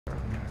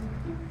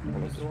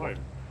What's this way?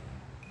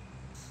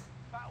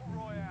 Battle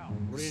Royale.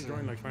 What are you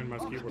enjoying, like trying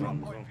mouse keyboard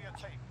on as well?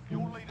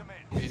 You'll lead them in.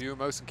 Can you do a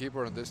mouse and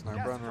keyboard on this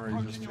now, Brennan, or are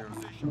you just doing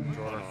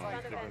controller?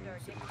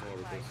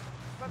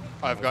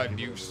 I've gotten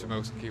used to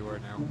mouse and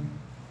keyboard now.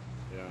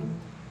 Yeah.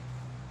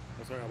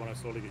 That's why when I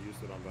slowly get used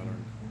to it, I'm better.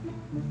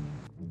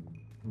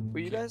 Were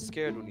you guys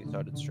scared when you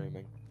started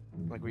streaming?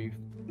 Like, were you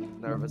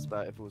nervous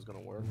about if it was gonna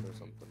work or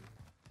something?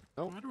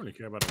 No, I don't really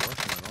care about it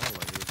working at all.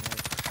 Like, it was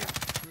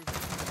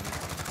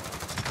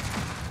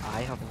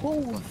I have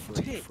a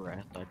free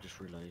threat, I just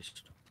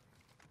realized.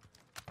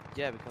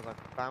 Yeah, because I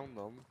found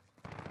them.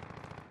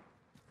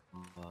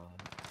 Oh!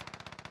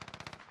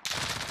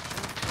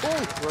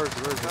 Where is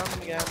Found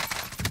them again.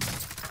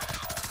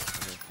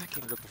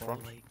 Fucking look at the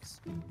front.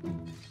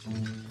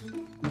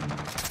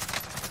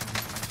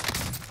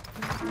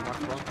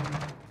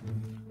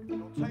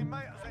 Your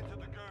teammate has entered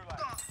the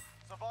gulag.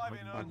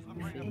 Surviving earns them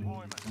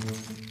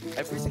redeployment.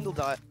 Every single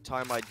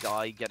time I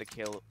die, get a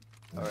kill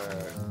or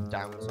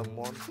down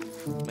someone.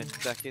 My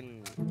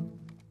second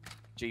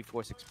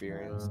G-Force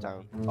experience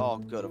down. Oh,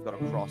 good, I've got a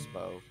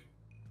crossbow.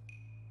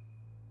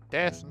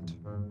 Decent.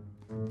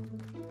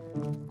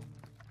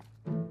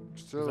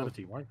 Still. Is that a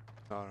team, right?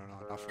 No,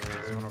 not for me.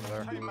 There's one over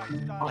there.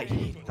 I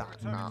hate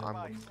that.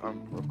 Nah,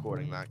 I'm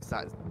recording that because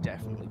that's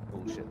definitely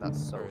bullshit. That's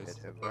so hit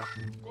him. Yeah.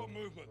 Got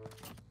movement.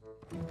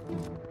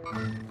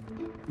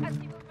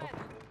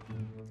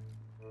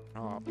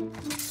 Oh.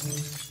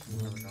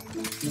 There we go.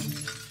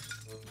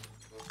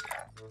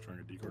 Trying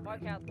to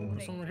decoordinate.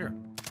 There's someone here.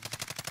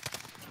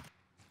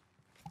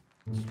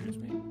 Excuse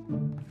me.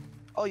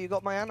 Oh, you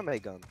got my anime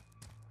gun.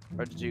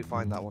 Or did you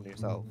find that one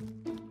yourself?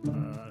 It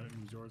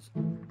was yours.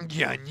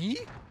 Yanni?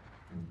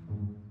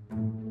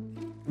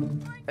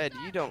 Ed,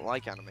 you don't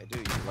like anime, do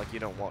you? Like, you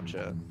don't watch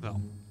it?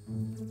 No.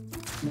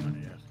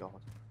 Yeah.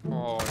 God.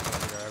 Oh, I don't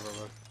think I ever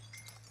would.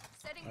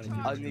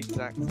 I'm the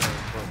exact same,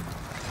 but...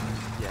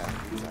 Yeah,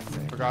 the exact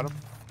same. I got him.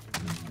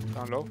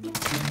 Down low.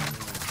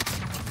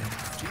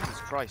 Jesus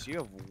Christ, you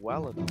have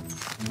well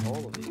enough.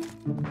 All of these.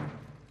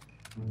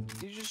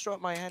 Did you just drop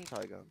my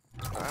hentai gun?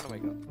 Or anime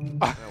gun?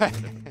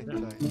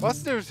 What's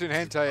the difference between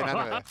hentai and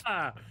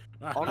anime?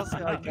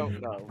 Honestly, I don't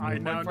know. I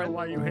now know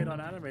why you hate on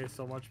anime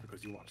so much,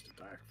 because you watched the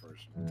dark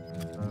version.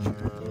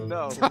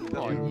 No.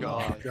 Oh my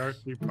god.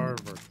 Dirty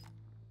pervert.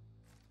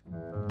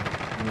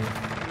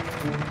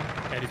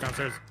 Eddie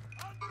downstairs.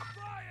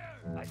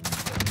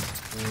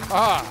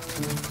 Ah!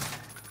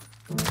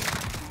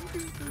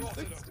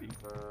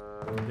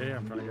 Yeah,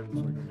 I'm trying to get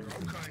this one.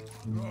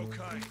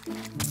 Okay.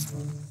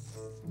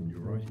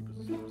 You're right, he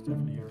was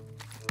definitely here.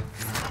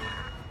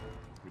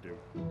 We do.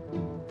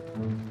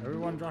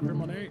 Everyone drop your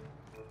money.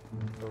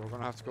 So we're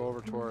gonna have to go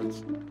over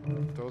towards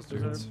those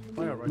dudes. There's a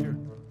fire right here.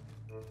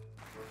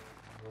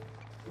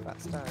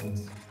 That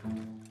stands.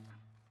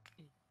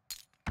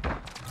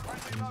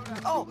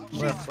 Oh!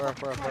 Where? Top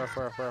of the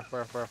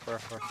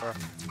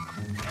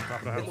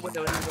In house. the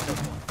window, in the window.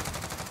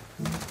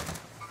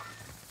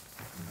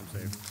 I'm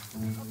safe.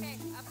 Okay,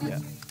 I've got Yeah.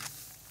 you.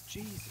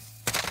 Jesus.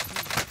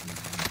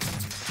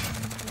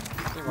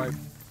 Anyway,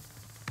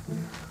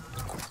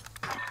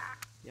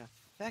 Yeah,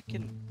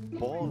 fucking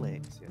ball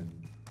aches, yeah.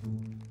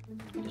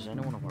 Does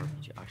anyone have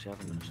RPG? Actually, I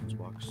have a munitions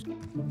box.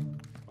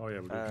 Oh yeah,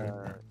 we do.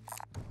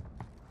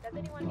 Does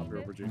anyone Drop need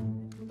your this?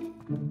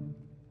 aubergine.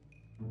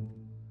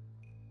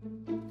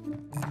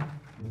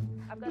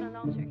 I've got a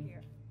launcher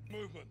here.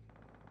 Movement.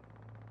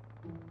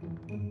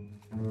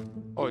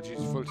 oh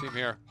jeez, full team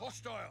here.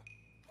 Hostile.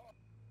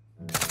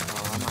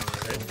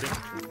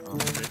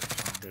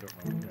 They don't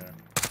know. Yeah.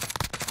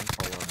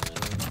 Okay.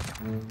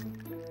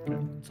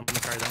 Someone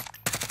carry down.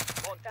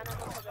 Down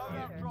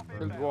another launcher.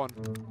 Killed one.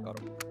 Got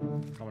him.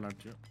 Coming out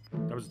to you.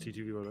 That was a T2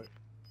 by the way.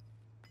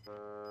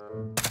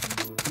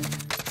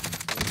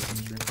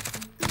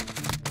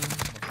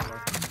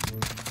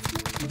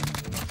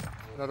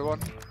 Another one.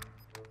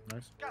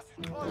 Nice. Gas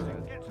is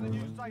closing. Get to the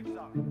new safe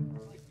zone.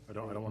 I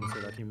don't want to say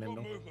that team name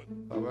though.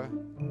 Movement. That way.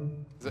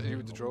 Is that you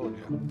with the drone?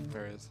 Yeah.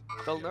 There he is.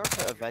 They'll nerf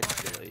it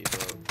eventually,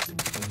 but...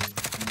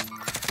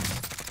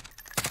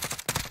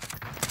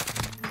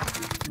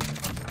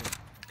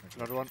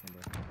 Another one. I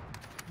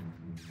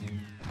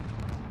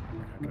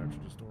can't get out to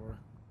the store.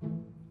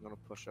 I'm gonna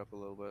push up a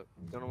little bit.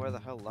 Don't know where the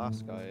hell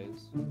last guy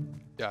is.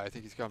 Yeah, I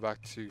think he's gone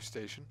back to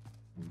station.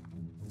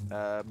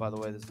 By the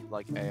way, there's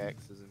like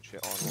AXs and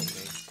shit on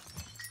me.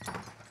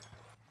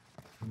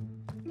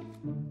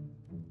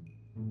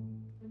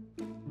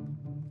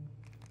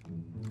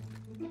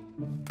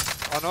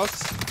 On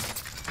us.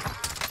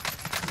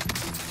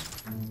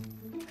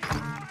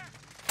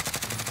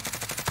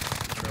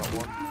 Got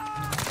one.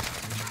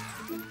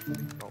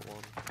 Got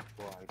one.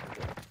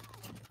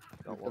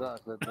 Got one.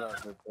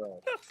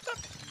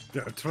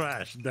 They're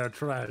trash. They're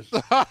trash.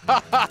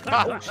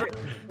 Oh shit!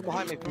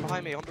 From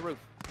behind me, on the roof.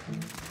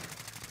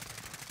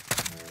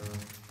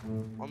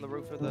 On the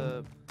roof of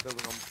the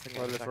building I'm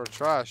thinking Well, of if we're second.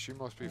 trash, you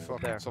must be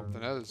fucking There.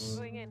 something else.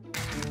 Going in.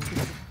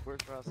 We're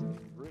trash.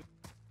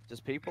 There's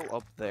people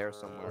up there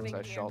somewhere, so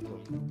I shot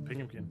them. Ping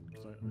him, Ken,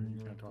 because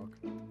you can't talk.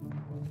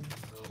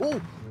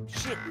 Oh!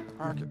 Shit!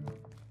 Park it.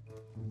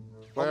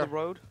 On Where? the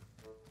road.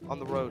 On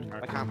the road. I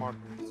Okay. can't mark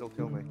him. He'll still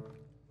kill me.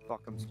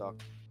 Fuck, I'm stuck.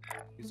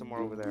 He's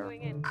somewhere over there.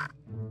 Going in.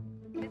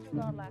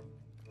 Disregard last.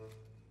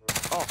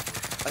 Oh,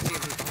 I see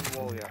him. He's on the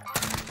wall, yeah.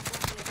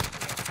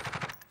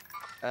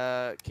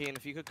 Kian,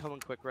 if you could come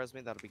and quick res me,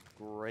 that'd be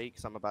great,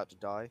 because I'm about to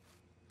die.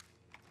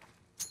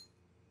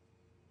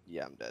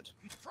 Yeah, I'm dead.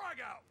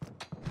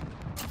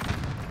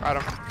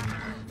 Got him.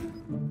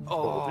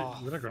 Oh,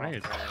 With a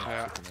grenade.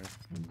 Yeah.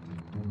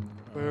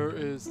 Where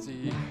is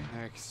the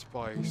next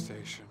spy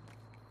station?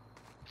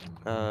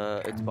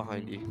 it's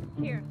behind you.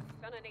 Here,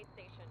 gun and aid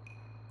station.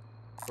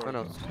 Oh, no.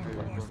 Okay,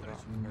 we'll run that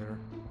later.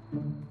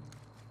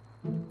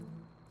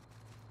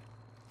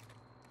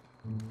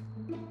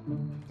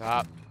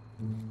 Stop.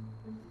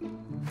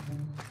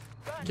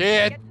 Gun,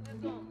 Kid! get to the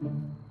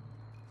zone.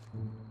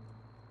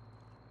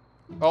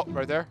 Oh,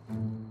 right there.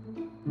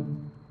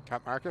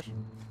 Can't mark it.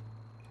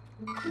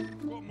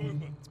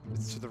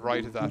 It's to the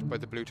right of that, by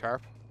the blue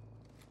tarp.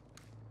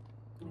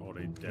 Oh,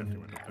 they definitely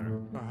went up there.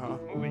 Uh-huh.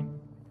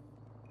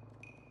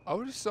 I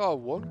only saw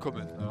one come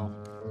in, though.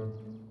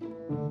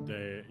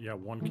 Yeah,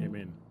 one came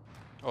in.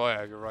 Oh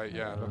yeah, you're right,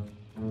 yeah, look.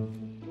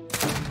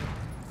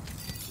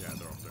 Yeah,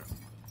 they're up there.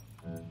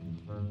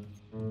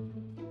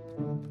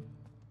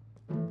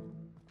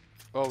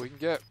 Oh, we can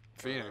get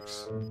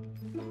Phoenix.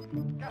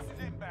 Gas is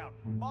inbound.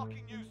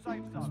 Marking new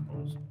safe I zone.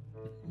 suppose.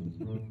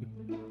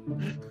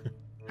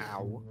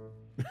 Ow.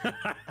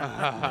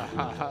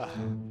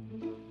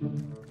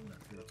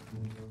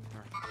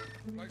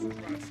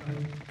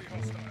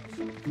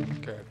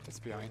 Okay, that's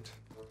behind.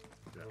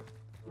 Yeah.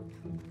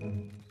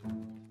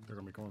 They're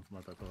gonna be coming from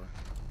out that door.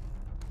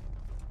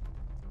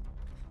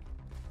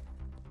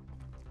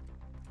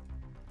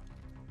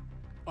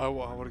 Oh,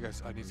 what do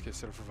guys? I need to get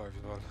set up for revive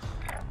as well.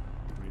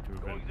 We need to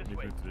event, we need to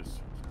move to this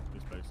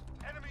place.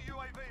 Enemy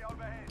UAV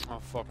overhead. Oh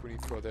fuck, we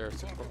need to throw there.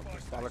 So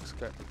Alex,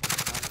 get. That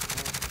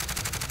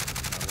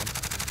one.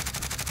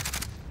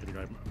 Get a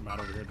guy mad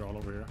over here, all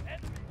over here.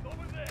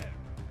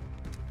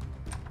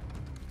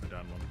 The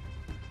down one.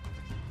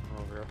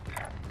 Over here.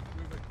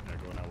 Yeah,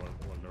 go now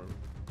while they're...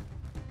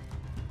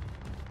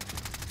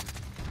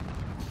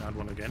 Down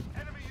one again.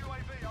 Enemy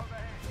UAV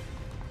overhead.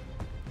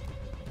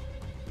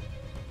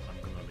 I'm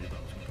gonna leave that.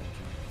 I'm just gonna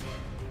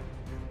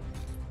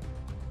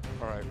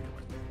come Alright. to you.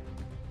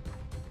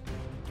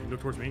 Can you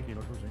look towards me? Can you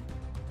look towards me?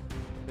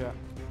 Yeah.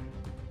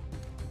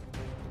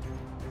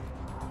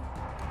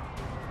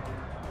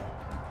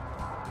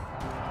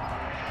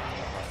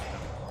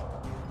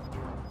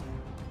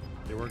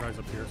 There were guys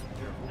up here, so be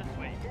careful.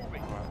 Alright.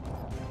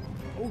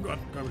 Oh god,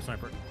 guy with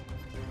sniper.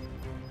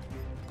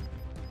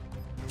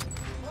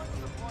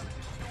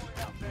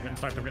 I'm getting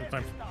sniped, I'm getting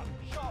sniped.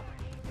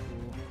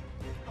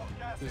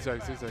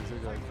 Zigzag. I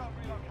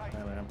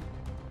am.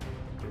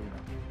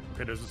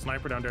 Okay, there's a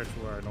sniper down there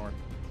to our north.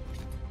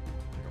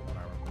 I got 1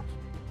 hour.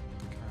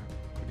 Okay.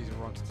 We need to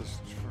run to this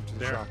front of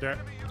the There, shop. there.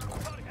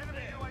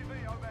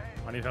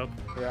 I need help.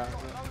 Yeah.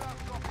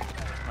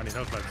 I need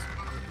help, lads.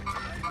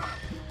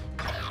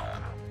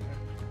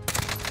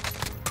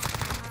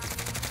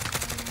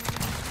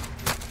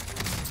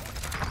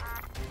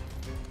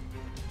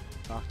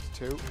 Knocked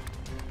 2.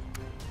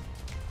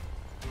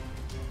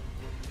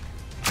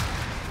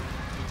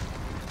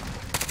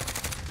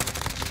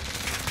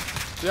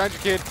 Behind you,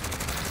 kid.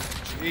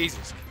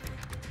 Jesus.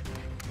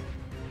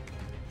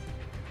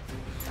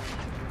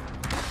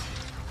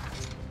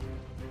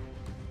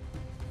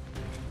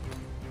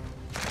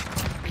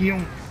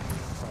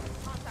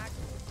 Contact.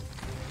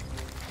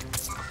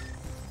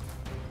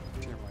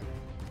 Team wipe.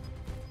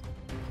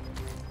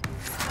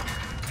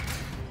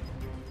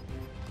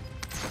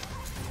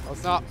 Oh,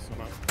 it's not.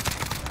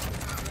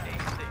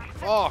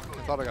 Fuck!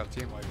 I thought I got a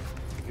team wipe.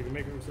 If you can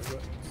make him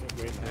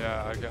wait.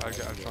 Yeah, I'll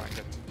try and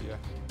get to the.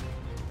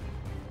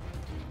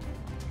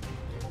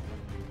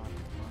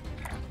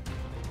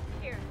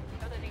 Here,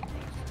 gun and aid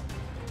station.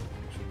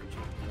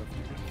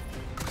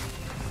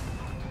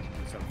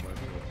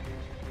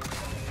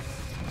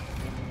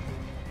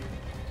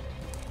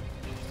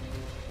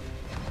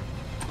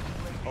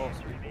 Oh,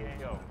 sweet. I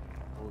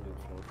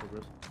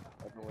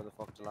don't know where the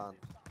fuck to land.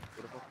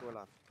 Where the fuck do I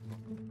land?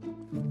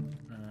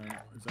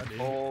 Is that it?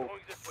 Oh, Load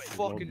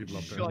fucking people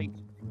up there. shite.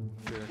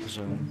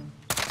 Zone.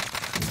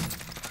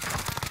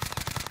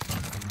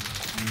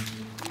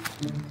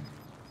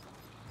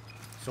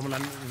 Someone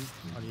land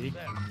on E.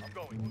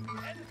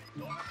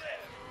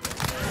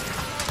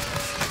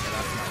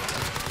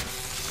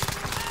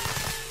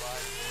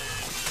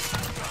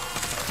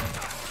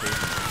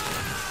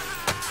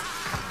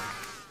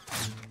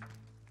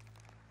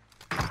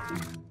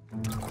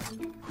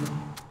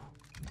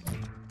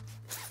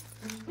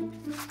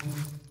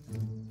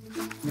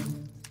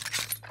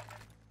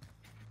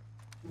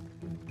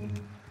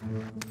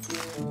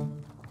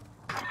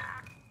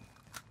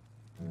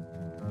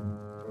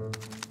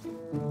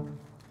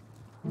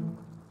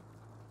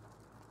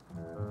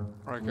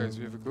 Alright guys,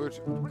 we have a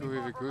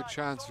good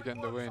chance of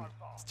getting the win.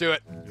 Let's do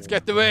it. Let's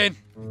get the win.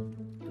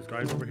 There's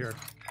guys over here.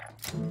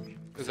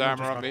 There's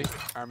armor on me.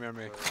 Armor on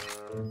me.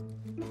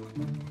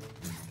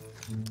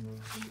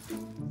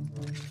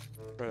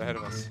 Right ahead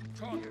of us.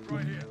 Target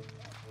right here.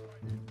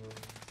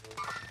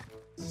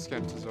 Let's get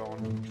into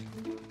zone.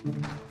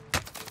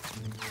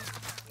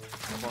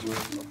 Up on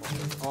roof, up on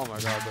roof. Oh my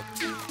god, look.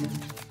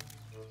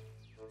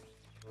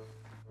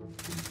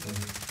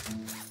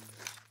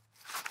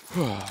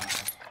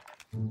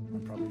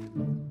 I'm probably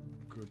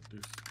good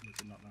this.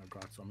 Not now,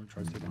 God. So I'm gonna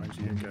try to stay behind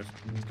you and get.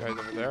 Guys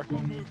over there.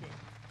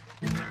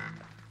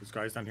 This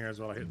guy's down here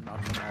as well. I hit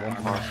knock him One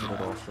all. partial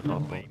it off the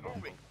top.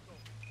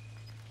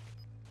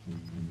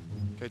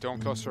 Okay,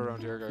 don't cluster around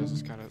here, guys.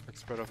 Just kind of like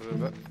spread off a little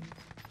bit.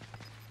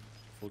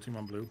 Full team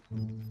on blue.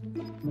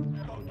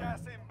 Got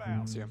gas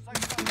inbound. See him. Safe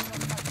zone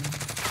located.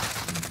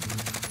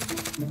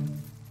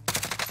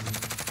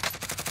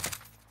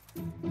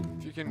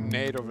 If you can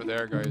nade over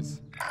there,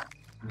 guys.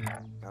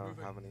 I don't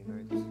have any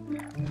nades.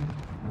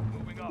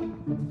 Moving up.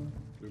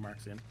 Blue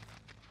marks in.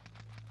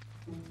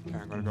 Okay,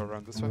 I'm gonna go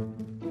around this way.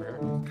 Over here.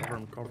 Cover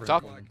him. Cover him.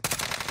 Top. Cover him.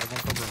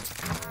 Everyone cover him.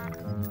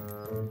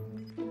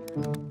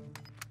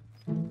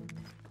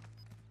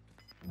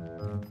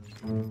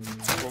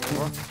 One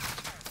more.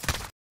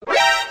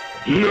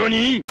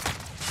 NANI?!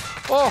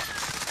 Oh!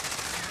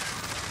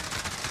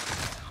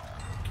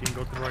 King,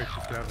 go to the right.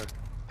 Just get out of it.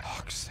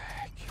 Fuck's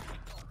sake.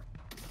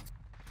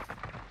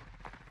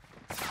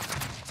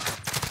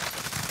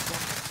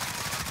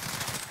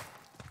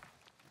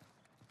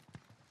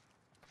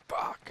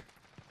 Fuck.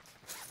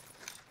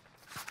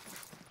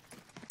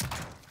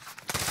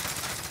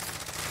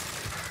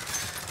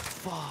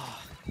 Fuck.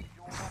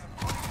 You're one of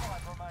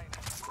 5 remaining.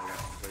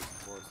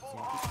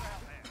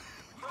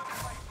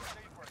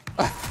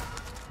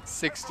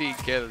 16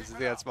 kills, I think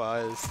that's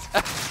my highest.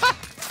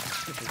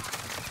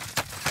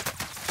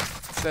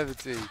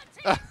 17.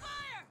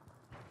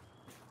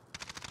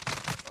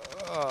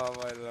 Oh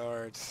my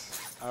lord.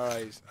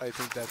 Alright, I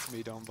think that's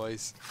me done,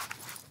 boys.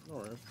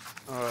 Alright.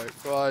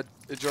 Alright, go on.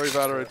 Enjoy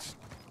Valorant.